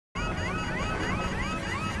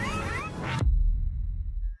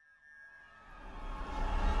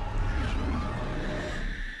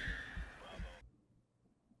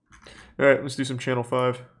All right, let's do some Channel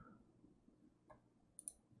 5.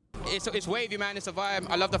 It's wavy, man. It's a vibe.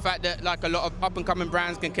 I love the fact that like a lot of up-and-coming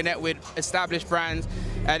brands can connect with established brands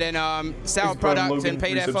and then sell products and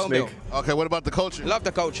pay their phone bill. Okay, what about the culture? Love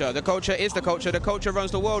the culture. The culture is the culture. The culture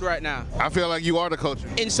runs the world right now. I feel like you are the culture.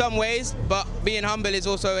 In some ways, but being humble is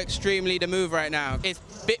also extremely the move right now. It's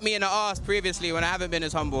bit me in the ass previously when I haven't been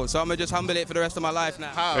as humble, so I'm gonna just humble it for the rest of my life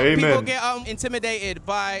now. How? Amen. People get intimidated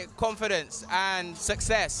by confidence and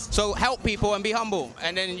success. So help people and be humble,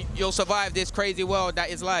 and then you'll survive this crazy world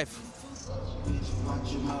that is life.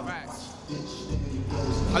 Right.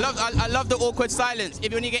 I love the awkward silence.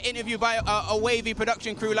 If when you get interviewed by a wavy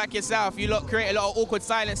production crew like yourself, you lot create a lot of awkward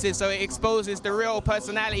silences, so it exposes the real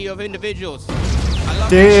personality of individuals. I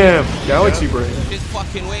love Damn, Galaxy Brain. It's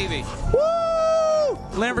fucking wavy. Woo!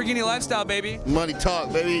 Lamborghini lifestyle, baby. Money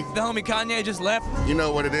talk, baby. The homie Kanye just left. You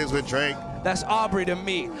know what it is with Drake. That's Aubrey to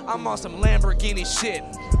me. I'm on some Lamborghini shit.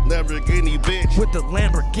 Lamborghini, bitch. With the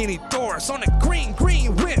Lamborghini Taurus on a green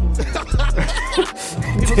whip.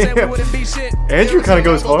 People say we wouldn't be shit. Andrew kind of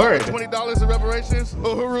goes hard. $20 in reparations.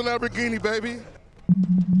 Uhuru Lamborghini, baby.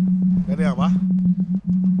 Goddamn, boy.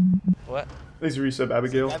 What? Thanks for resub,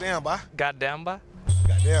 Abigail. Goddamn, boy. Goddamn, boy.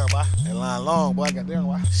 Goddamn, boy. That line long, boy. Goddamn,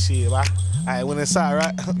 boy. Shit, boy. I went inside,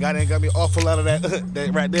 right? Goddamn, got me an awful lot of that,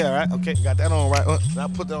 that right there, right? Okay, got that on, right? And I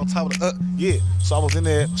put that on top of the, yeah. So I was in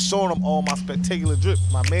there showing them all my spectacular drip.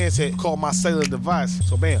 My man said, call my cellular device.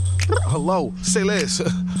 So, bam, hello, say less.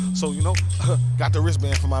 So, you know, got the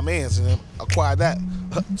wristband for my mans and then acquired that.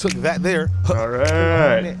 Took that there. All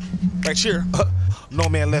right. Right here. No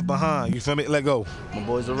man left behind. You feel me? Let go. My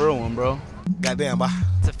boy's a real one, bro. Goddamn, boy.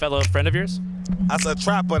 It's a fellow friend of yours? That's a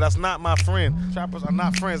trapper. That's not my friend. Trappers are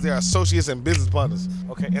not friends. They are associates and business partners.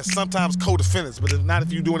 Okay, and sometimes co-defendants, but it's not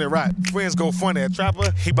if you're doing it right. Friends go funny. A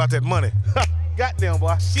trapper, he about that money. Goddamn,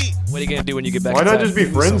 boy. Shit. What are you gonna do when you get back? Why not inside? just be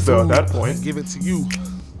friends though? At that point, Give it to you,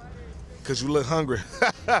 cause you look hungry.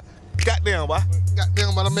 Goddamn, boy. Goddamn,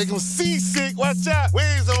 about to make him seasick. Watch out.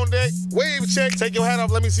 Waves on deck. Wave check. Take your hat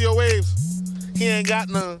off. Let me see your waves. He ain't got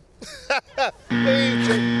none. Wave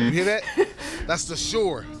check. You hear that? That's the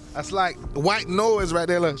shore. That's like white noise right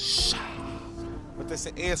there. Like, shh. But they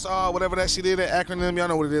say ASR, whatever that shit is, that acronym. Y'all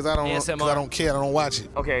know what it is. I don't. Cause I don't care. I don't watch it.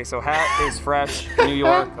 Okay, so hat is fresh, New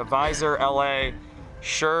York. A visor, LA.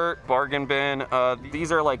 Shirt, bargain bin.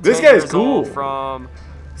 These are like This 10 guy's years cool. old from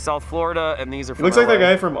South Florida, and these are from looks like LA. that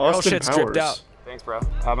guy from Oh, Austin shit, stripped Powers. out. Thanks, bro.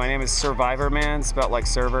 My name is Survivor Man, spelled like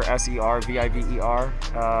server, S-E-R-V-I-V-E-R.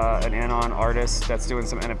 An anon artist that's doing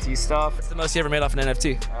some NFT stuff. What's the most you ever made off an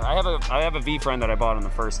NFT? I have a V friend that I bought on the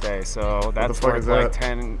first day, so that's fuck worth is like that?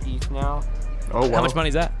 10 ETH now. Oh wow. How much money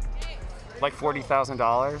is that? Like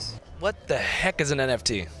 $40,000. What the heck is an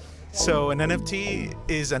NFT? So an NFT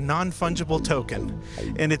is a non-fungible token,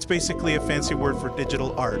 and it's basically a fancy word for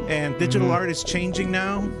digital art. And digital art is changing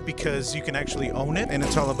now because you can actually own it, and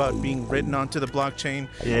it's all about being written onto the blockchain.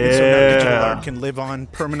 And so now digital Yeah. art can live on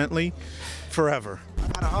permanently, forever.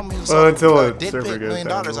 Well, until a dick server pic, goes $1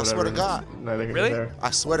 down million, or I swear to whatever. God. Neither here nor Really? there. I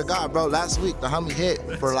swear to God, bro, last week the homie hit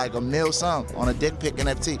for like $1 million something on a dick pic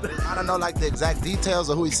NFT. I don't know like the exact details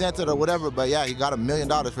of who he sent it or whatever, but yeah, he got $1 million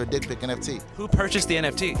for a dick pic NFT. Who purchased the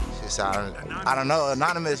NFT? It's, I don't know,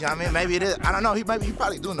 anonymous, you know what I mean? Maybe it is. I don't know, you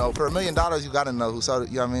probably do know. For $1 million, you gotta know who sold it,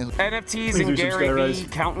 you know what I mean? NFTs Please and do Gary subscribe, V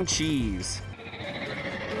guys. counting cheese.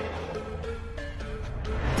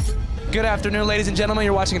 Good afternoon, ladies and gentlemen.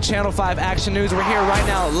 You're watching Channel 5 Action News. We're here right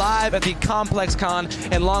now live at the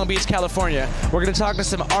ComplexCon in Long Beach, California. We're going to talk to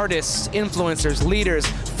some artists, influencers, leaders,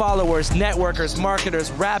 followers, networkers,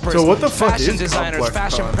 marketers, rappers, So what the fuck fashion is designers, ComplexCon?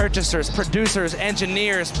 fashion purchasers, producers,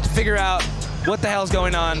 engineers to figure out what the hell's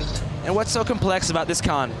going on and what's so complex about this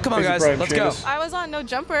con. Come on, Thanks, guys. Brian Let's go. Seamus. I was on No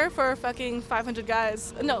Jumper for fucking 500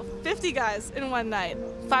 guys. No, 50 guys in one night.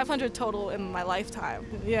 500 total in my lifetime.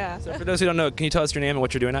 Yeah. So for those who don't know, can you tell us your name and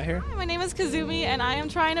what you're doing out here? My name is Kazumi, and I am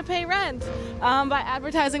trying to pay rent by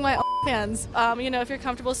advertising my fans. You know, if you're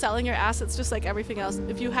comfortable selling your assets just like everything else,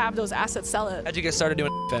 if you have those assets, sell it. How'd you get started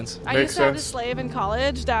doing fans? I Makes used to have sense. this slave in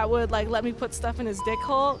college that would like let me put stuff in his dick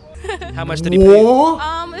hole. How much did he pay you?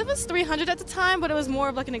 What? It was 300 at the time, but it was more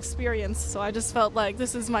of like an experience. So I just felt like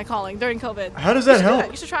this is my calling during COVID. How does You that should do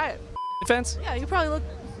help? You should try it. Fans? Yeah, you probably look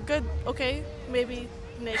good. Okay, maybe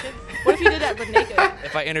naked. What if you did that but naked?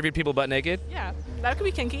 If I interviewed people butt naked, Yeah, that could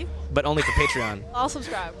be kinky. but only for Patreon. I'll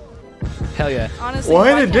subscribe. Hell yeah. Honestly,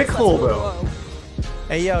 Why the podcasts, dick that's hole, really though? low.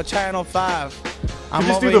 Hey yo, Channel 5. I'm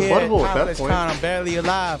just over do the here butthole at that ComplexCon, point. I'm barely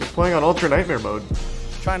alive. Playing on Ultra Nightmare mode.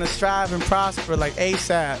 Trying to strive and prosper like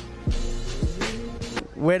ASAP.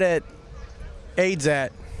 Where that AIDS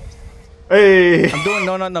at? Hey. I'm doing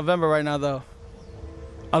No Nut November right now though.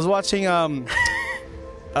 I was watching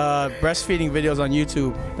breastfeeding videos on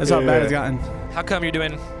YouTube. That's how bad it's gotten. How come you're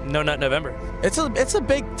doing No Nut November? It's a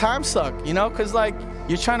big time suck, you know, because like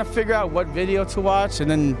you're trying to figure out what video to watch, and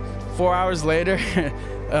then 4 hours later,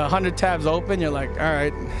 100 tabs open. You're like, all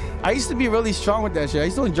right. I used to be really strong with that shit. I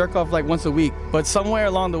used to only jerk off like once a week, but somewhere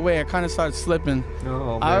along the way, I kind of started slipping.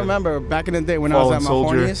 Oh, man. I remember back in the day when I was at my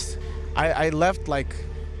horniest, I left like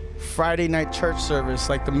Friday night church service,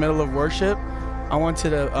 like the middle of worship. I went to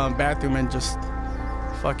the bathroom and just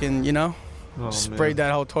fucking, you know, sprayed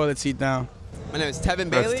that whole toilet seat down. My name is Tevin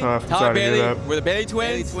That's Bailey. tough. Tyler Sorry to hear Bailey. that. We're the Bailey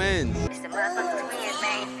Twins.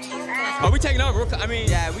 Oh, we taking over. I mean,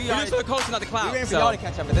 yeah, we just for the culture, not the clown. We're waiting for y'all to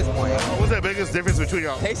catch up at this point. What's the biggest difference between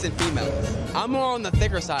y'all? Taste and female. I'm more on the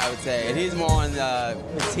thicker side, I would say, and he's more on the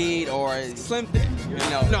petite or slim thick. You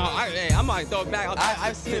know. No, I'm like throw it back.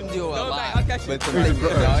 I've seen him do a lot. I'll catch you.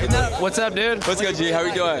 What's up, dude? What's good, G? How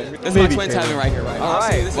we doing? This is my twin Tevin right here, right? All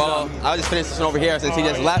right. Well, I'll just finish this one over here since he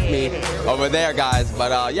just left me over there, guys.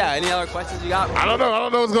 But yeah, any other questions you got? I don't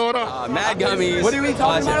know what's going on. Mad gummies. What are we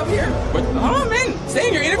talking about over here? Hold on, man. Stay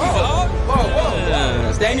in your interview, dog.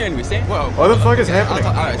 Whoa. Stay in your interview. What the fuck is happening?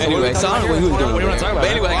 All right. So anyway, so I don't know what he was doing. What do you want to talk about?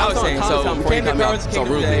 But anyway, like I was saying, so we came to Carroll's so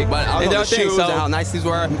rudely, but I was on the shoes and how nice these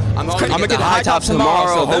were. I'm gonna get the high tops tomorrow.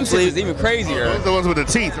 So them shit is even crazier. Those are the ones with the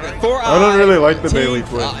teeth, right? I don't really like the Bailey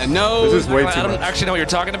Twins. No. This is way too I don't much. actually know what you're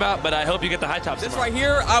talking about, but I hope you get the high tops. This right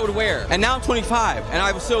here, I would wear. And now I'm 25, and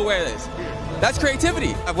I would still wear this. That's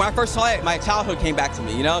creativity. When I first saw it, my childhood came back to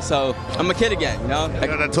me, you know? So I'm a kid again, you know? I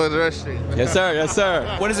got that Toys R Us shit. Yes, sir. Yes,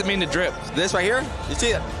 sir. What does it mean to drip? This right here, you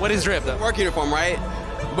see it? What is drip, though? Work uniform, right?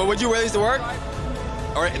 But would you wear these to work?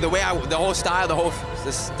 Or the way the whole style, the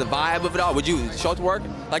vibe of it all, would you show it to work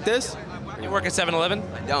like this? You work at 7-Eleven?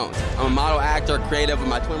 I don't. I'm a model, actor, creative with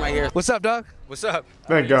my twin right here. What's up, dog? What's up?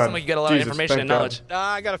 Thank God. Seems like you get a lot of information and knowledge.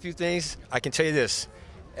 I got a few things. I can tell you this.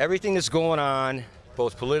 Everything that's going on,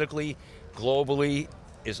 both politically, globally,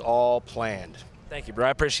 is all planned. Thank you, bro. I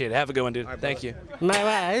appreciate it. Have a good one, dude. Thank you. My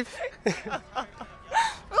wife,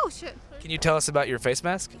 Oh, shit. Can you tell us about your face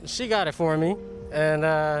mask? she got it for me, and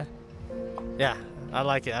yeah, I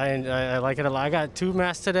like it. I like it a lot. I got 2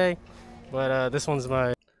 masks today, but this one's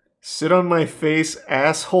my. Sit on my face,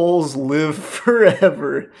 assholes live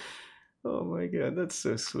forever. Oh my God, that's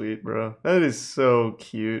so sweet, bro. That is so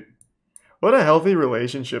cute. What a healthy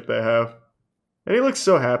relationship they have. And he looks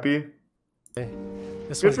so happy. This Good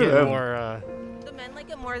one's for getting them. more. The men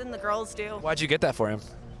like it more than the girls do. Why'd you get that for him?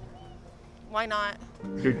 Why not?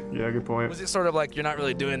 Good point. Was it sort of like you're not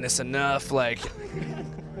really doing this enough? Like,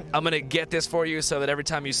 I'm gonna get this for you so that every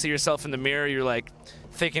time you see yourself in the mirror, you're like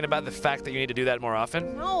thinking about the fact that you need to do that more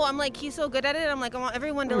often? No, I'm like, he's so good at it. I'm like, I want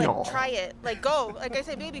everyone to like try it. Like, go. Like I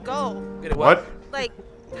said, baby, go. Get it what? Like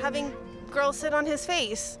having girls sit on his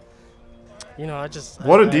face. You know, I just.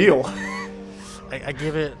 What a deal. I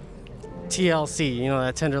give it TLC, you know,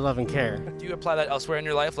 that tender love and care. Do you apply that elsewhere in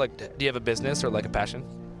your life? Like, do you have a business or like a passion?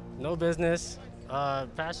 No business,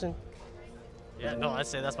 passion. Yeah, no, I'd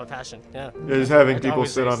say that's my passion. Yeah. Yeah, just having I'd people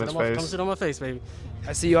always sit say, on his face. Come sit on my face, baby.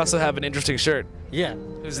 I see you also have an interesting shirt. Yeah.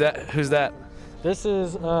 Who's that? Who's that? This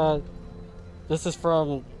is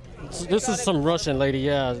from some Russian lady.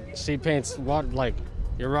 Yeah, she paints like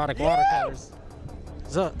erotic watercolors.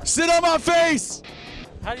 What's up? Sit on my face!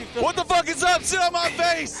 How do you feel? What the fuck is up? Sit on my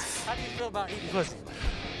face! How do you feel about eating pussy?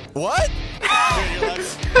 What?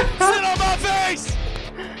 Sit on my face!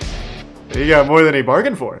 You got more than he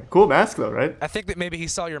bargained for. Cool mask though, right? I think that maybe he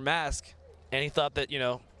saw your mask and he thought that, you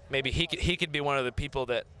know, maybe he could be one of the people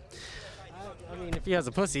that. I mean, if he has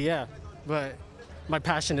a pussy, yeah. But my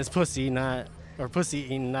passion is pussy, not pussy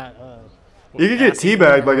eating, not. You could get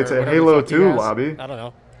teabagged like it's a Halo 2 lobby. I don't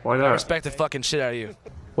know. Why I not? respect the fucking shit out of you.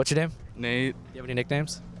 What's your name? Nate. Do you have any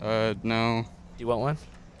nicknames? No. Do you want one?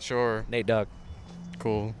 Sure. Nate Dogg.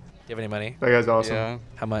 Cool. Do you have any money? That guy's awesome. Yeah.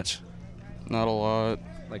 How much? Not a lot.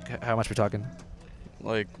 Like, how much we talking?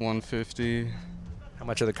 Like 150. How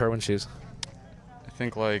much are the Kerwin shoes? I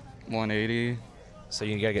think like 180. So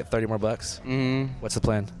you gotta get 30 more bucks? Mm-hmm. What's the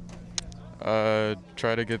plan?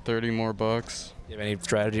 Try to get 30 more bucks. You have any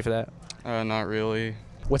strategy for that? Not really.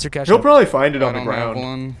 What's your cash? He'll probably find it on the I ground. don't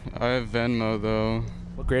have one. I have Venmo though.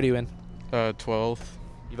 What grade are you in? 12th.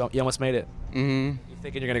 You almost made it. Mm-hmm. You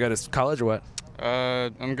thinking you're gonna go to college or what?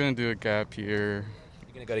 I'm gonna do a gap year.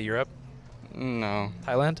 You gonna go to Europe? No.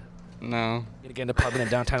 Thailand? No. You gonna get an apartment in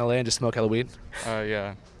downtown LA and just smoke hella weed?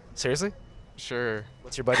 Yeah. Seriously? Sure.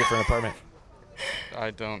 What's your budget for an apartment?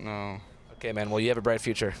 I don't know. Okay, man. Well, you have a bright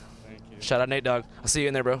future. Thank you. Shout out Nate Dogg. I'll see you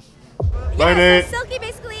in there, bro. Bye, Nate. So Silky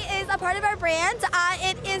basically is a part of our brand.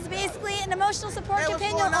 It is basically an emotional support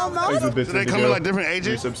companion almost. Do they come in like different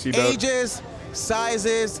ages? Ages,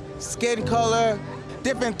 sizes, skin color,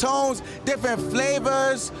 different tones, different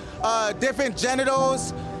flavors, different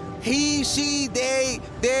genitals. He, she, they,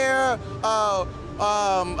 their,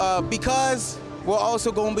 because we're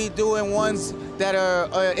also going to be doing ones that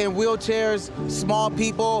are in wheelchairs, small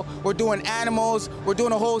people. We're doing animals. We're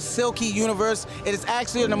doing a whole silky universe. It is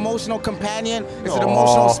actually an emotional companion. It's an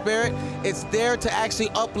emotional spirit. It's there to actually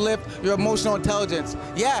uplift your emotional intelligence.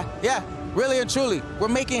 Yeah, yeah, really and truly. We're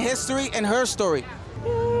making history and her story.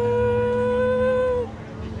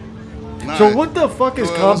 So what the fuck is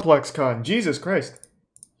ComplexCon? Jesus Christ.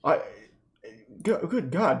 Good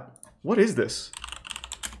God. What is this?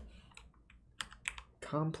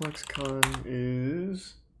 ComplexCon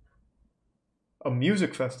is a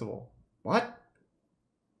music festival. What?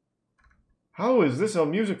 How is this a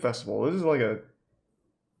music festival? This is like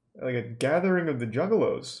a gathering of the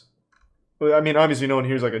juggalos. Well, I mean, obviously no one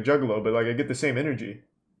here's like a juggalo, but like I get the same energy.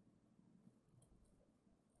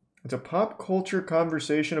 It's a pop culture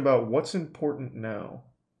conversation about what's important now.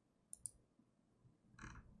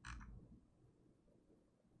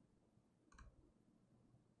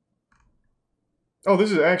 Oh,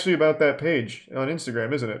 this is actually about that page on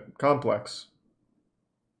Instagram, isn't it? Complex.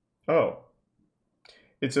 Oh.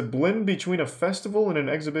 It's a blend between a festival and an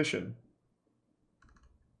exhibition.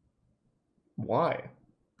 Why?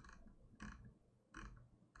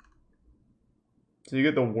 So you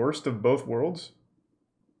get the worst of both worlds?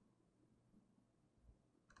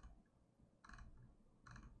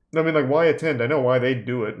 I mean, like, why attend? I know why they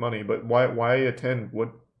do it, money, but why attend?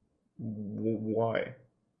 Why?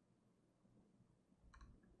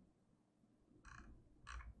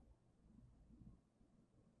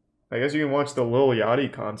 I guess you can watch the Lil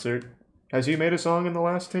Yachty concert. Has he made a song in the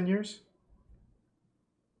last 10 years?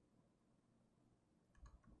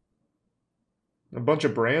 A bunch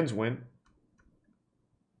of brands went.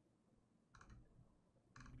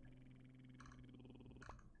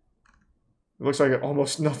 It looks like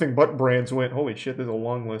almost nothing but brands went. Holy shit, there's a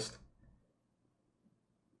long list.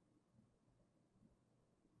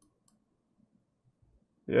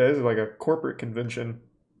 Yeah, this is like a corporate convention.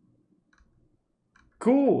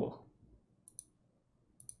 Cool.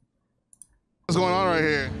 What's going on right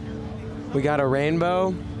here? We got a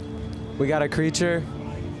rainbow. We got a creature.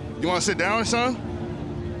 You want to sit down or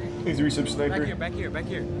something? He's a resub sniper. Back here.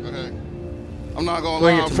 Okay. I'm not going to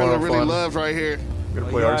lie, I'm feeling really loved right here. I'm going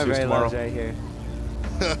to play Arceus tomorrow. Right here.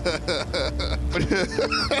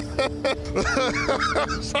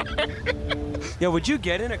 Yo, would you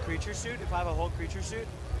get in a creature suit if I have a whole creature suit?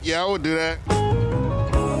 Yeah, I would do that.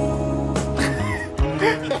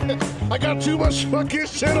 I got too much fucking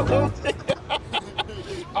shit on.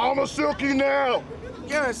 I'm a Silky now.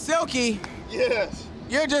 You're a Silky? Yes.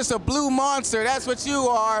 You're just a blue monster. That's what you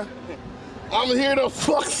are. I'm here to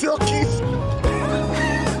fuck Silkies.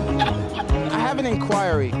 I have an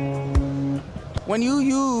inquiry. When you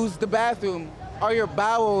use the bathroom, are your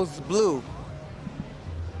bowels blue?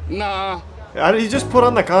 Nah. He just put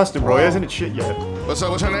on the costume, bro. He hasn't hit shit yet. What's up?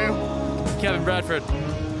 What's your name? Kevin Bradford.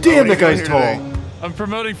 Damn, that guy's tall. Today? I'm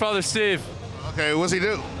promoting Father Steve. Okay, what's he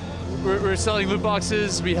do? We're selling loot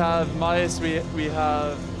boxes. We have mice. We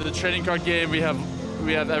have the trading card game. We have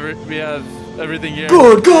everything here.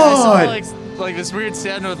 Good God! I saw, like this weird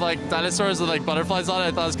stand with like dinosaurs with like butterflies on it.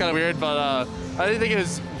 I thought it was kind of weird, but I didn't think it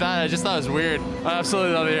was bad. I just thought it was weird. I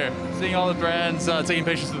absolutely love it here. Seeing all the brands, taking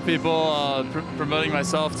pictures with people, promoting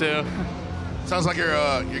myself too. Sounds like you're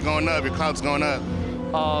going up. Your clout's going up.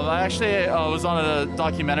 I actually was on a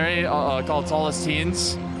documentary called Tallest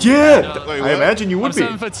Teens. Yeah, And, I imagine you would be.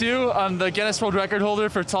 I'm 7'2". I'm the Guinness World Record holder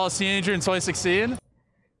for tallest teenager in 2016.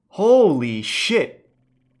 Holy shit.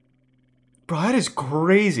 Bro, that is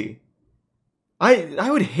crazy. I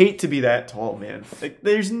would hate to be that tall, man. Like,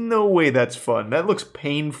 there's no way that's fun. That looks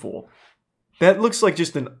painful. That looks like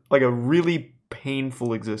just a really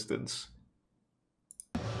painful existence.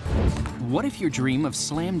 What if your dream of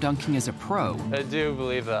slam dunking as a pro? I do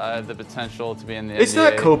believe that I have the potential to be in the It's NBA.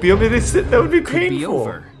 not copium, that would be Could painful. be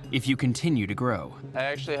over if you continue to grow. I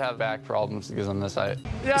actually have back problems because I'm this height.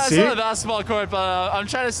 Yeah, I saw the basketball court, but I'm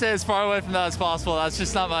trying to stay as far away from that as possible. That's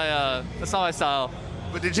just not my style.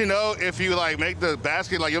 But did you know if you like make the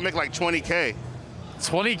basket, like you'll make like 20K?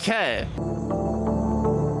 20K?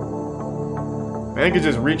 Man could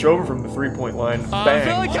just reach over from the three-point line. I'm Bang.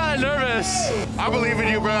 feeling kind of nervous. I believe in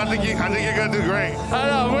you, bro. I think you're gonna do great. I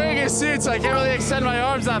know, I'm wearing a suit, so I can't really extend my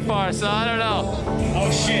arms that far, so I don't know.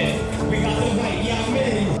 Oh shit, we got the white young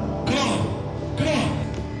men. Come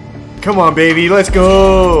on. Come on, baby, let's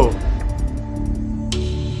go.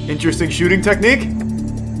 Interesting shooting technique.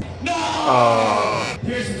 No.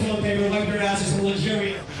 Here's the flow, baby. Wipe your asses and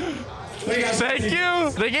luxuriate. What do you guys say? Thank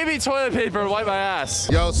you. They gave me toilet paper to wipe my ass.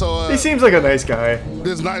 Yo, so He seems like a nice guy.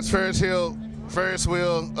 this nice Ferris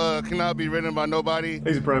wheel cannot be ridden by nobody.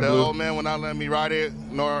 He's a prime The blue. old man will not let me ride it,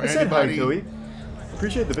 nor I said hi, anybody. Joey.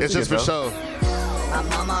 Appreciate the It's biscuit, just for though. show. My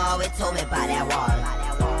mama always told me about that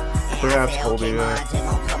wall. Perhaps Colby, yeah.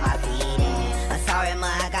 I'm sorry, ma,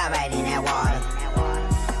 I got right in that wall.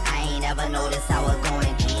 I ain't ever noticed I was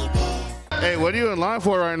going deep. Hey, what are you in line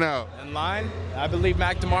for right now? In line? I believe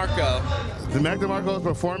Mac DeMarco. The Mac DeMarco is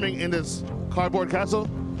performing in this cardboard castle?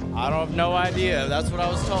 I don't have no idea. That's what I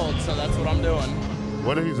was told, so that's what I'm doing.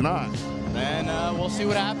 What if he's not? And we'll see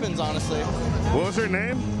what happens, honestly. What was your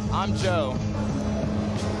name? I'm Joe.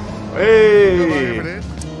 Hey!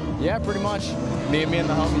 Yeah, pretty much. Me and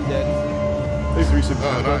the homie did. Thanks for recent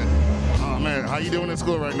Oh man, how you doing in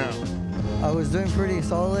school right now? I was doing pretty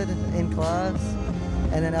solid in class,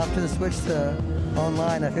 and then after the switch to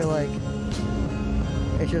online, I feel like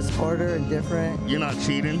it's just harder and different. You're not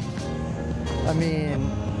cheating? I mean,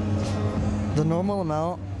 the normal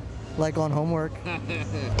amount, like on homework.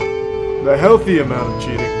 The healthy amount of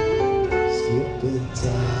cheating. Skip it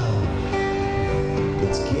down.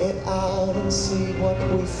 Let's get out and see what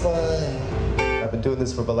we find. I've been doing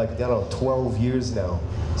this for about like, I don't know, 12 years now.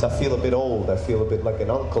 So I feel a bit old. I feel a bit like an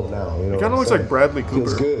uncle now. You know, He kind of looks like Bradley Cooper.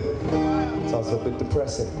 Feels good. It's also a bit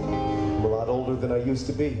depressing. I'm a lot older than I used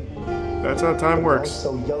to be. That's how time works.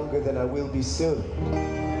 I'm also younger than I will be soon.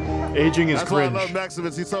 Aging is That's cringe. why I love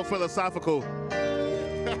Maximus. He's so philosophical.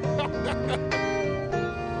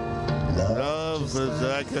 Love is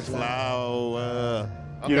like a flower.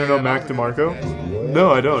 You don't know Mac DeMarco?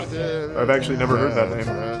 No, I don't. I've actually never heard that name.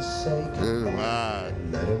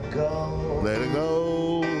 Let it go. Let it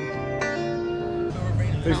go.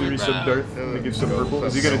 Thanks for resub Darth. I'm gonna give some purple.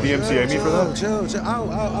 Is he gonna DMCA me for that? Chill.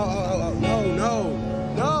 Oh.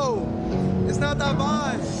 No. It's not that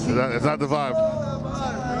vibe. It's not the vibe.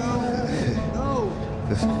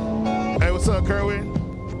 Hey, what's up, Kerwin?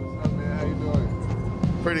 How you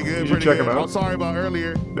doing? Pretty good. You should Pretty check good. him out. I'm sorry about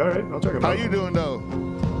earlier. All right, I'll check him How out. you doing though?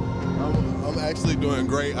 I'm actually doing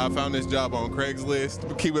great. I found this job on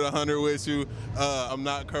Craigslist. Keep it 100 with you. I'm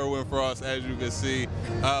not Kerwin Frost, as you can see,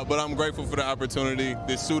 but I'm grateful for the opportunity.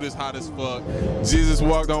 This suit is hot as fuck. Jesus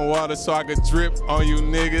walked on water so I could drip on you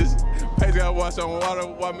niggas. Paige got washed on water,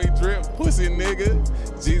 watch me drip, pussy nigga.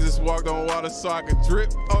 Jesus walked on water so I could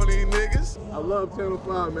drip on these niggas. I love Channel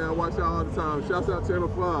 5, man. I watch y'all all the time. Shouts out Channel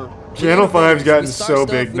 5. Channel 5's gotten We start so stuff,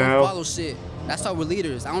 big we don't now. follow shit. That's how we're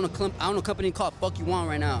leaders. I own a company called Fuck You On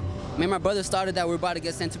right now. Me and my brother started that. We're about to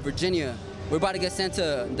get sent to Virginia. We're about to get sent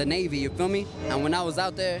to the Navy, you feel me? And when I was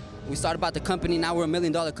out there, we started about the company. Now we're $1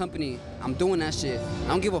 million company. I'm doing that shit. I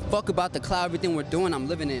don't give a fuck about the cloud, everything we're doing. I'm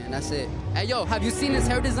living it, and that's it. Hey, yo, have you seen his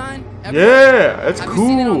hair design? Yeah, that's have cool.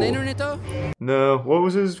 Have you seen it on the internet, though? No. What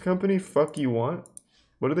was his company? Fuck You Want?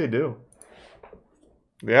 What do they do?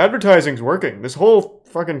 The advertising's working. This whole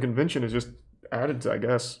fucking convention is just added to, I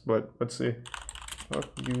guess. But let's see. Fuck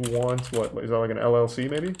You Want what? Is that like an LLC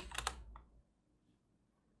maybe?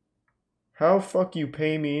 How Fuck You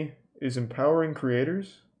Pay Me is empowering creators?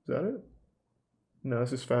 Is that it? No,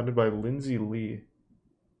 this is founded by Lindsay Lee.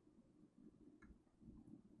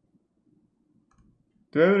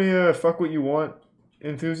 Do I have any Fuck What You Want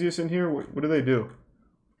enthusiasts in here? What do they do?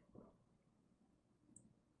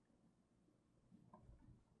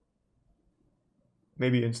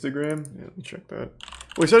 Maybe Instagram? Yeah, let me check that.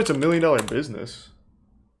 Well, he said it's $1 million business.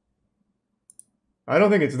 I don't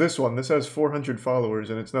think it's this one. This has 400 followers,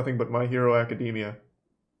 and it's nothing but My Hero Academia.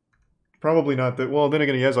 Probably not that. Well, then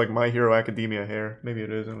again, he has like My Hero Academia hair. Maybe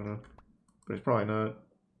it is. I don't know. But it's probably not.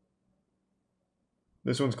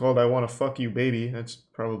 This one's called I Wanna Fuck You Baby. That's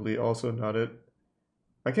probably also not it.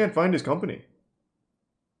 I can't find his company.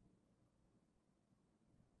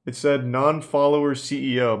 It said non-follower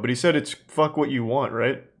CEO, but he said it's fuck what you want,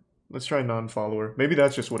 right? Let's try non-follower. Maybe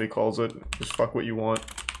that's just what he calls it. Just fuck what you want.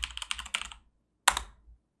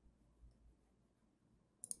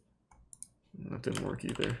 That didn't work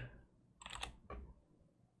either.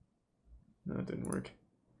 No, it didn't work.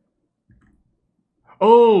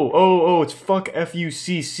 Oh, it's fuck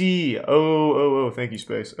FUCC. Oh, thank you,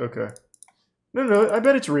 Space. Okay. No, I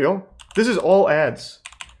bet it's real. This is all ads.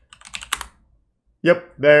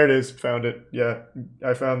 Yep, there it is. Found it. Yeah,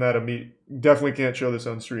 I found that immediately. Definitely can't show this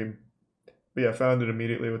on stream. But yeah, found it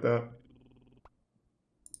immediately with that.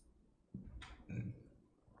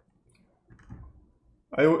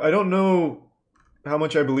 I don't know how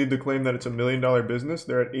much I believe the claim that it's $1 million business.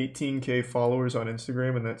 They're at 18K followers on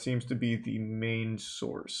Instagram, and that seems to be the main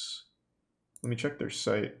source. Let me check their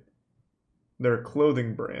site. They're a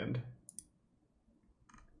clothing brand.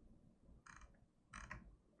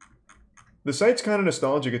 The site's kind of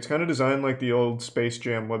nostalgic. It's kind of designed like the old Space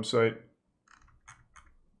Jam website.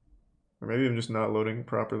 Or maybe I'm just not loading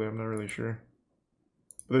properly. I'm not really sure.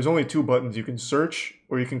 But there's only 2 buttons. You can search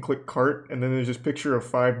or you can click cart, and then there's this picture of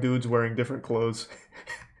 5 dudes wearing different clothes.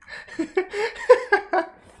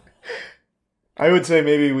 I would say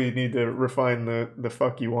maybe we need to refine the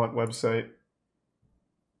fuck you want website.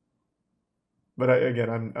 But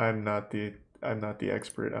again, I'm not the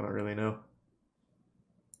expert. I don't really know.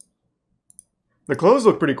 The clothes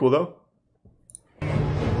look pretty cool though.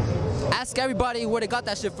 Ask everybody where they got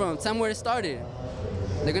that shit from. Tell them where it started.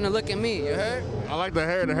 They're gonna look at me, you heard? I like the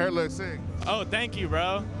hair. The hair looks sick. Oh, thank you,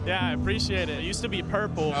 bro. Yeah, I appreciate it. It used to be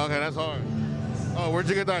purple. Okay, that's hard. Oh, where'd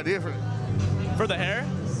you get the idea for it? For the hair?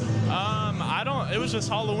 I don't, it was just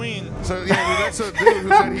Halloween. So, yeah, that's a dude who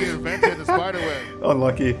said he invented the spider web.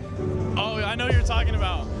 Unlucky. Oh, I know what you're talking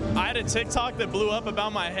about. I had a TikTok that blew up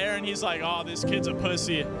about my hair, and he's like, oh, this kid's a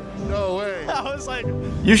pussy. No way. I was like...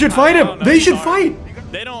 You should fight him. They should fight.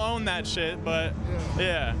 They don't own that shit, but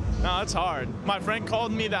yeah. No, it's hard. My friend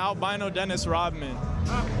called me the albino Dennis Rodman.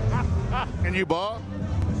 And you ball?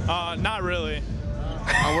 Not really.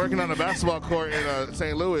 I'm working on a basketball court in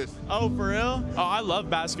St. Louis. Oh, for real? Oh, I love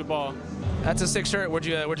basketball. That's a sick shirt. Where'd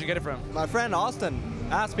you get it from? My friend Austin.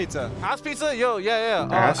 Ass Pizza. Ass Pizza? Yo, yeah.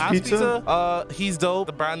 Ass Pizza? He's dope.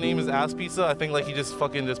 The brand name is Ass Pizza. I think like he just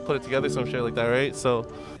fucking just put it together, some shit like that, right? So.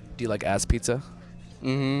 Do you like Ass Pizza?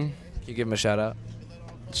 Mm-hmm. Can you give him a shout out?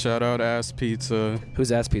 Shout out Ass Pizza.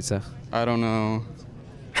 Who's Ass Pizza? I don't know.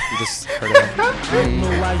 You just heard of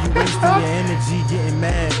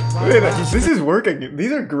Wait, this is working.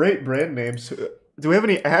 These are great brand names. Do we have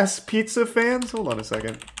any Ass Pizza fans? Hold on a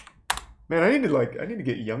second. Man, I need to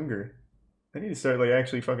get younger. I need to start like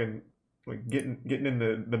actually fucking like getting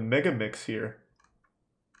in the mega mix here.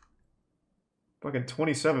 Fucking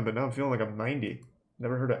 27, but now I'm feeling like I'm 90.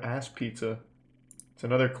 Never heard of Ass Pizza. It's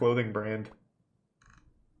another clothing brand.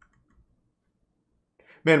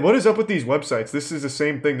 Man, what is up with these websites? This is the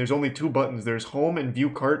same thing. There's only 2 buttons. There's home and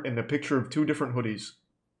view cart and a picture of 2 different hoodies.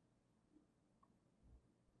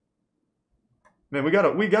 Man, we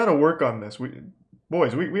gotta work on this.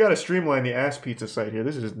 Boys, we gotta streamline the Ass Pizza site here.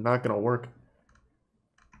 This is not gonna work.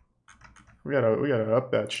 We gotta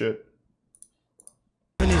up that shit.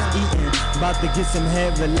 About to get some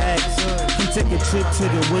head relaxed. He take a trip to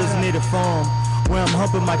the woods near the farm, where I'm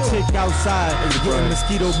humping my chick outside and getting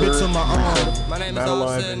mosquito bits on my arm. My name is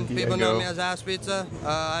Austin. People know me as Ass Pizza.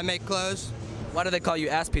 I make clothes. Why do they call you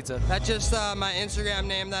Ass Pizza? That's just my Instagram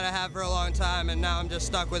name that I have for a long time, and now I'm just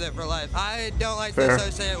stuck with it for life. I don't like to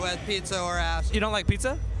associate it with pizza or ass. You don't like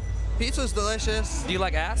pizza? Pizza's delicious. Do you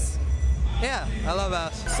like ass? Yeah, I love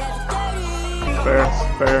ass.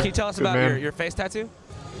 Fair. Can you tell us about your face tattoo?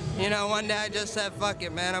 You know, one day I just said, fuck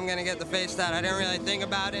it, man, I'm gonna get the face tat. I didn't really think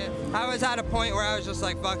about it. I was at a point where I was just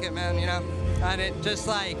like, fuck it, man, you know? I didn't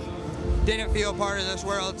feel part of this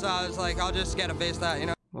world, so I was like, I'll just get a face tat, you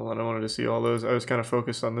know? Well, I wanted to see all those. I was kind of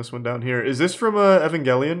focused on this one down here. Is this from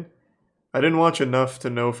Evangelion? I didn't watch enough to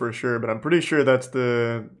know for sure, but I'm pretty sure that's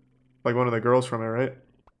like one of the girls from it, right?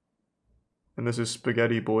 And this is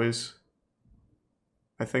Spaghetti Boys.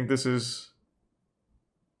 I think this is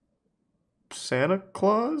Santa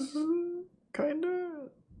Claus, kinda?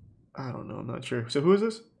 I don't know, I'm not sure. So who is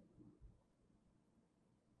this?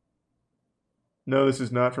 No, this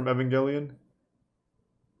is not from Evangelion.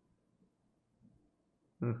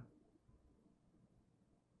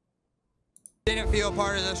 Didn't feel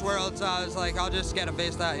part of this world, so I was like, I'll just get a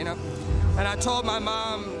face tat, you know? And I told my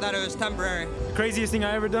mom that it was temporary. The craziest thing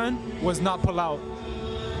I ever done was not pull out.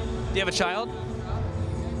 Do you have a child?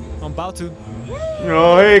 I'm about to.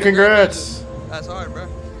 Oh, hey, congrats. That's hard, bro.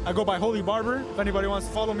 I go by Holy Barber, if anybody wants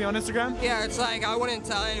to follow me on Instagram. Yeah, it's like, I wouldn't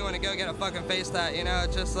tell anyone to go get a fucking face tat, you know?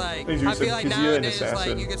 It's just like, I I feel like nowadays,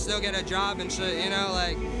 like, you could still get a job and shit, you know?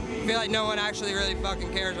 Like, I feel like no one actually really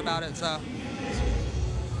fucking cares about it, so.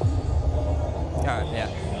 Alright, yeah.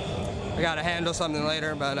 I gotta handle something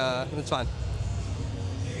later, but it's fine.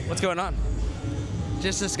 What's going on?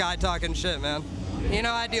 Just this guy talking shit, man. You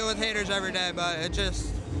know, I deal with haters every day, but it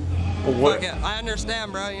just... Well, what? Fuck it. I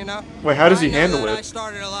understand, bro, you know? Wait, how does he handle it? I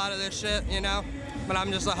started a lot of this shit, you know? But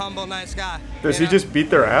I'm just a humble, nice guy. Does he just beat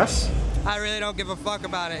their ass? I really don't give a fuck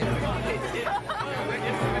about it.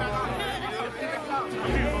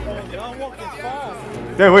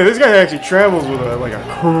 Damn, wait, this guy actually travels with like a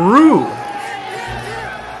crew.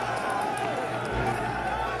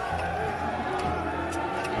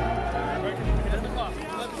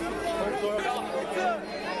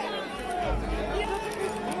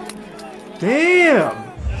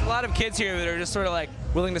 Damn! There's a lot of kids here that are just sort of like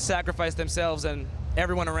willing to sacrifice themselves and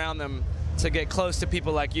everyone around them to get close to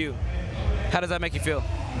people like you. How does that make you feel?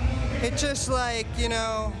 It's just like, you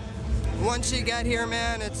know, once you get here,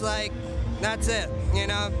 man, it's like, that's it, you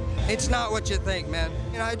know? It's not what you think, man.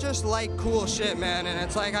 You know, I just like cool shit, man, and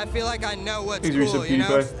it's like, I feel like I know what's cool, you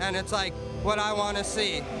know? And it's like, what I want to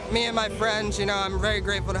see. Me and my friends, you know, I'm very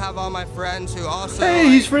grateful to have all my friends who also, hey,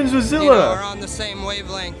 he's friends with Zilla. You know, are on the same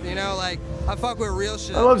wavelength, you know? Like, I fuck with real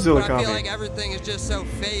shit. I love Zilla but I feel Coffee. like everything is just so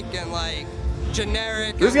fake and, like,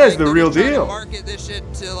 generic. This and, guy's like, the they're real just trying to deal. market this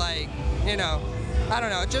shit to, like, you know, I don't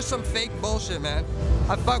know, just some fake bullshit, man.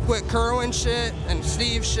 I fuck with Kerwin shit and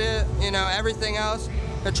Steve shit, you know, everything else.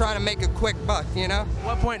 They're trying to make a quick buck, you know? At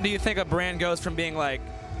what point do you think a brand goes from being like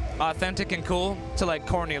authentic and cool to like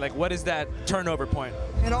corny? Like, what is that turnover point?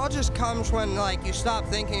 It all just comes when, like, you stop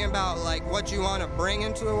thinking about, like, what you want to bring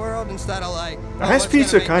into the world instead of, like, Ice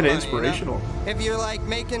Pizza kind of money, inspirational. You know? If you're, like,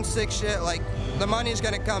 making sick shit, like, the money's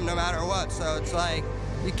going to come no matter what, so it's like,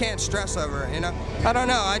 you can't stress over it, you know? I don't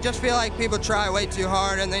know, I just feel like people try way too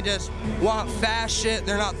hard and they just want fast shit,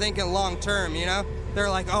 they're not thinking long term, you know?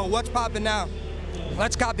 They're like, oh, what's popping now?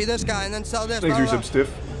 Let's copy this guy and then sell this. Things are some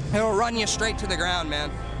stiff. It'll run you straight to the ground,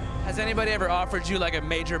 man. Has anybody ever offered you like a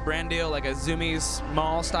major brand deal, like a Zoomies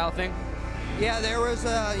mall style thing? Yeah, there was,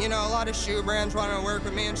 you know, a lot of shoe brands wanting to work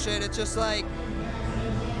with me and shit. It's just like,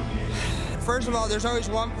 first of all, there's always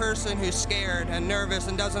one person who's scared and nervous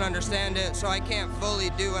and doesn't understand it, so I can't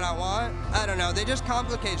fully do what I want. I don't know, they just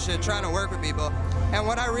complicate shit trying to work with people. And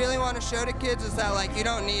what I really want to show to kids is that, like, you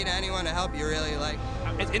don't need anyone to help you, really. Like,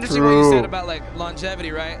 it's interesting what you said about like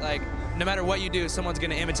longevity, right? Like, no matter what you do, someone's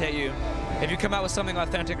gonna imitate you. If you come out with something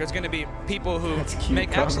authentic, there's gonna be people who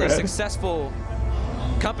make actually successful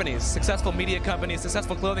companies, successful media companies,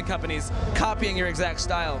 successful clothing companies, copying your exact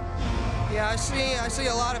style. Yeah, I see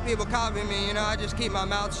a lot of people copying me, you know, I just keep my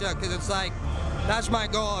mouth shut because it's like, that's my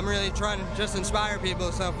goal. I'm really trying to just inspire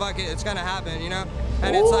people, so fuck it, it's gonna happen, you know?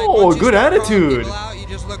 And it's like, once you good start calling attitude. people out, you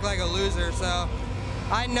just look like a loser, so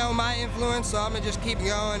I know my influence, so I'm gonna just keep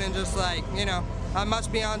going and just like, you know, I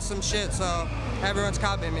must be on some shit, so everyone's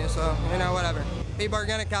copying me, so, you know, whatever. People are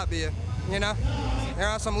gonna copy you, you know? They're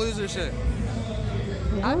on some loser shit.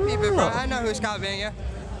 I peep it, bro. I know who's copying you.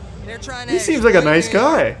 They're trying to. He seems like a nice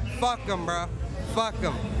guy. Fuck them, bro. Fuck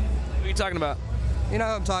them. What are you talking about? You know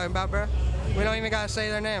what I'm talking about, bro. We don't even gotta say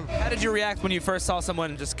their name. How did you react when you first saw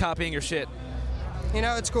someone just copying your shit? You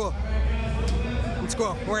know, it's cool. It's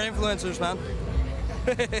cool. We're influencers, man.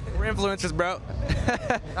 We're influencers, bro.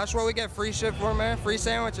 That's what we get free shit for, man. Free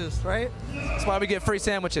sandwiches, right? That's why we get free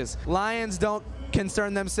sandwiches. Lions don't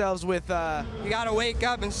concern themselves with, You gotta wake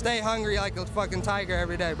up and stay hungry like a fucking tiger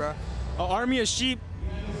every day, bro. An army of sheep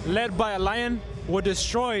led by a lion will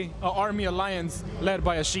destroy an army of lions led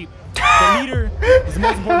by a sheep. The leader is the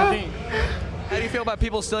most important thing. How do you feel about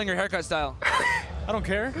people stealing your haircut style? I don't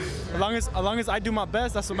care. As long as I do my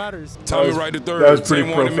best, that's what matters. Tommy Wright III,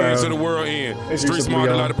 Team 1 millions to the world end. Street smart,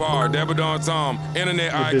 a lot of power. Dabba Don Tom,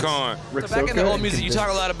 internet icon. So back in the old music, you talk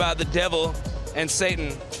a lot about the devil and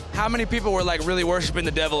Satan. How many people were like really worshiping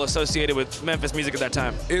the devil associated with Memphis music at that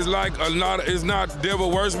time? It's like a lot of, it's not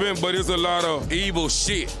devil worshiping, but it's a lot of evil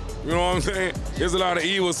shit. You know what I'm saying? There's a lot of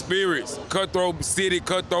evil spirits, cutthroat city,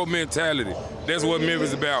 cutthroat mentality. That's what Memphis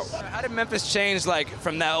is about. How did Memphis change like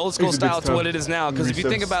from that old school style to what it is now? Because if you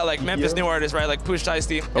think about like Memphis new artists, right, like Push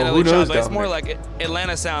Shiesty and Ali Chaba, it's more like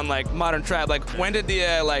Atlanta sound, like modern trap. Like when did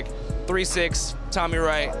the like 3-6 Tommy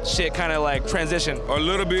Wright shit kind of like transition? A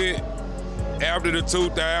little bit after the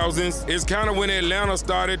 2000s. It's kind of when Atlanta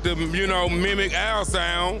started to, you know, mimic our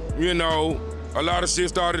sound. You know, a lot of shit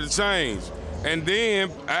started to change. And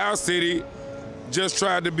then our city just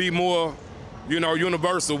tried to be more, you know,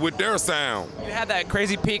 universal with their sound. You had that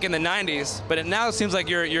crazy peak in the 90s, but now it seems like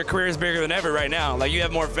your career is bigger than ever right now. Like you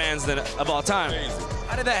have more fans than of all time.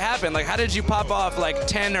 How did that happen? Like how did you pop off like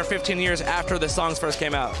 10 or 15 years after the songs first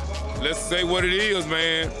came out? Let's say what it is,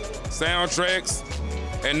 man. Soundtracks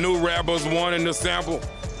and new rappers wanting to sample.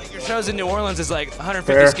 Like your shows in New Orleans is like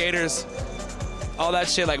 150 skaters, all that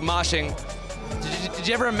shit, like moshing. Did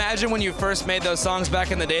you ever imagine when you first made those songs back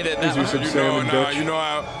in the day that I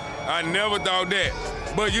never thought that.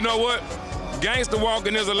 But you know what? Gangsta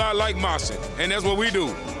walking is a lot like moshing, and that's what we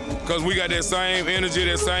do. Cause we got that same energy,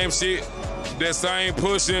 that same shit, that same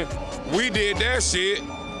pushing. We did that shit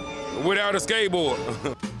without a skateboard.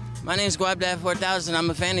 My name's Guabdad 4000. I'm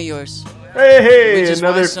a fan of yours. Hey, we just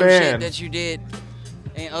another watched some fan. shit that you did,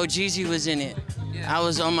 and OGZ was in it. I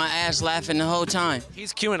was on my ass laughing the whole time.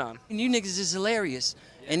 He's QAnon. And you niggas is hilarious.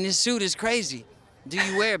 And this suit is crazy. Do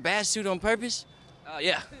you wear a bad suit on purpose?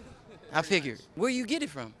 Yeah. I figured. Where you get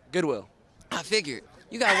it from? Goodwill. I figured.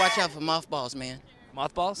 You gotta watch out for mothballs, man.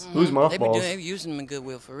 Mothballs? Mm-hmm. Who's mothballs? They be using them in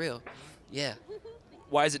Goodwill, for real. Yeah.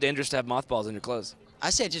 Why is it dangerous to have mothballs in your clothes? I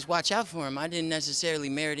said just watch out for him. I didn't necessarily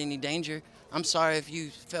merit any danger. I'm sorry if you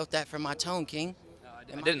felt that from my tone, King. No,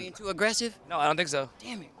 I Am I didn't. being too aggressive? No, I don't think so.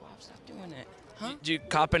 Damn it, Guap, stop doing that. Huh? Did you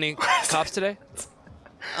cop any cops today?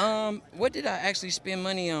 What did I actually spend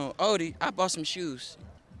money on? Oh, I bought some shoes.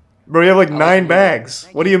 Bro, you have like 9 bags.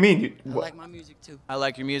 What do you mean? I like my music too. I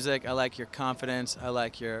like your music. I like your confidence. I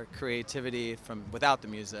like your creativity from without the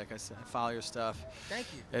music. I follow your stuff. Thank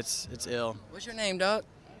you. It's ill. What's your name, dog?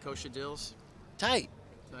 Kosher Dills. Tight.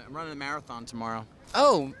 I'm running a marathon tomorrow.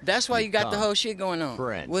 Oh, that's why you got the whole shit going on.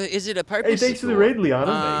 Well, is it a Hey, purpose? thanks for the raid,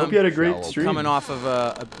 Liana. Hope you had a great stream. Coming off of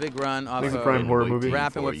a big run off Thanks for of Prime Horror Movie.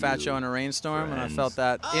 rapping with Fat Joe in a rainstorm, and I felt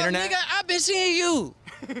that internet. Nigga, I've been seeing you.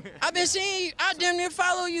 I've been seeing you. I damn near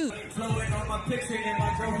follow you.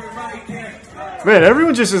 Man,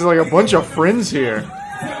 everyone just is like a bunch of friends here.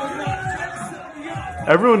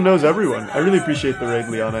 Everyone knows everyone. I really appreciate the raid,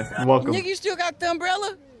 Liana. Welcome. Nigga, you still got the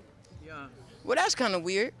umbrella? Yeah. Well, that's kind of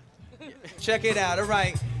weird. Check it out, all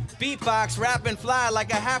right. Beatbox, rap and fly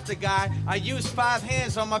like a half the guy. I use 5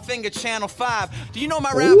 hands on my finger, channel 5. Do you know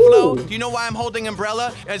my rap flow? Do you know why I'm holding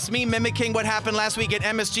umbrella? It's me mimicking what happened last week at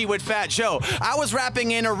MSG with Fat Joe. I was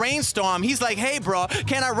rapping in a rainstorm. He's like, hey, bro,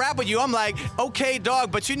 can I rap with you? I'm like, okay,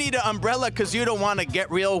 dog, but you need an umbrella because you don't want to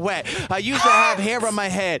get real wet. I used to have hair on my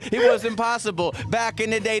head. It was impossible. Back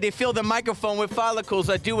in the day, they fill the microphone with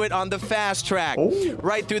follicles. I do it on the fast track.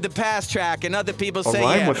 Right through the pass track. And other people say,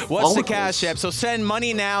 yeah, what's the cash app? So send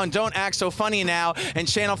money now and don't act so funny now. And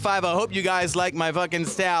Channel 5, I hope you guys like my fucking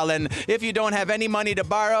style. And if you don't have any money to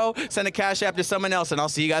borrow, send a cash app to someone else, and I'll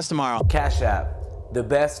see you guys tomorrow. Cash app, the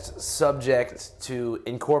best subject to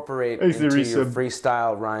incorporate into your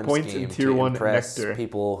freestyle rhyme scheme to impress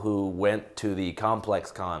people who went to the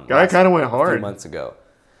ComplexCon. Guy kind of went hard a few months ago.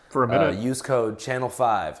 For a minute. Use code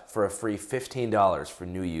Channel5 for a free $15 for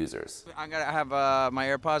new users. I gotta have my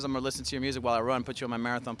AirPods. I'm gonna listen to your music while I run. Put you on my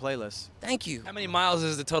marathon playlist. Thank you. How many miles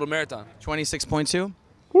is the total marathon? 26.2.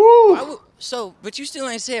 Woo! So, but you still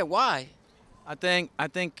ain't said why. I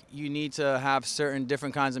think you need to have certain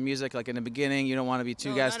different kinds of music. Like in the beginning, you don't want to be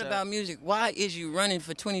too gassed not up. about music. Why is you running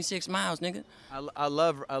for 26 miles, nigga? I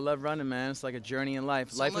love running, man. It's like a journey in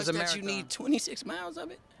life. So Life much is a that marathon. you need 26 miles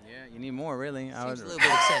of it? Yeah, you need more, really. Seems a little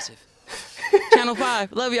bit excessive. Channel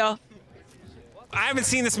 5, love y'all. I haven't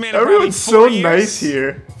seen this man in Everyone's probably 4 so years. nice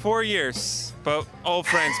here. 4 years, but old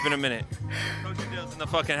friends. Been a minute. Kosher Dills in the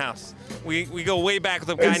fucking house. We go way back with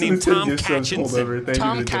a guy named Tom Catchinson.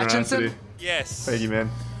 Tom Catchinson? Yes. Thank you, man.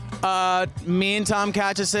 Me and Tom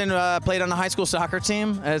Catchison played on the high school soccer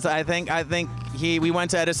team. As I think we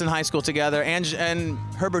went to Edison High School together and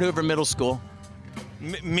Herbert Hoover Middle School.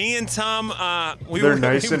 Me and Tom, They're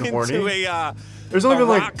nice and went horny. to a There's only been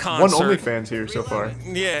like rock concert. one OnlyFans here so far.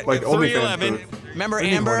 Yeah, like 311. OnlyFans food. Remember Really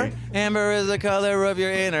Amber? horny. Amber is the color of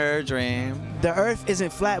your inner dream. The earth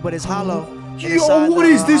isn't flat, but it's hollow. Yo, what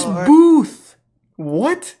is this booth?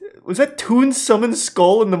 What? Was that Toon Summon's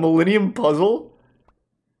skull in the Millennium Puzzle?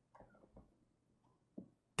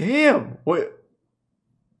 Damn, what?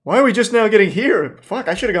 Why are we just now getting here? Fuck,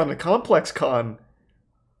 I should have gone to ComplexCon.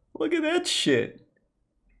 Look at that shit.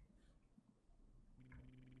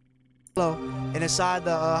 And inside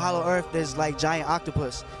the hollow earth, there's like giant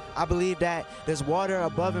octopus. I believe that there's water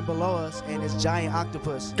above and below us, and it's giant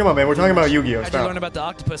octopus. Come on, man, we're talking about Yu-Gi-Oh! How'd you learn about the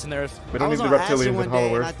octopus in the earth? We don't need the reptilians reptilians in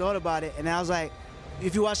Hollow and I Earth. thought about it, and I was like,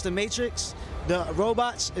 if you watch The Matrix, the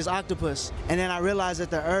robots is octopus. And then I realized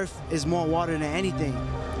that the earth is more water than anything.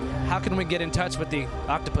 How can we get in touch with the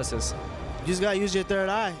octopuses? You just gotta use your third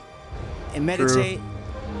eye and meditate.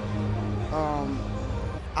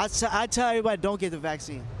 I tell everybody, don't get the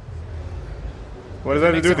vaccine. What does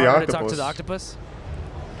that have to do with the Makes it octopus? harder to talk to the octopus?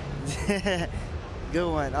 Good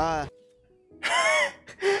one.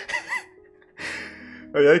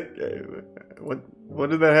 What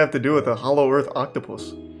did that have to do with a Hollow Earth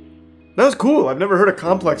octopus? That was cool. I've never heard of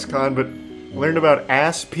ComplexCon, but learned about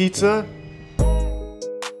ass pizza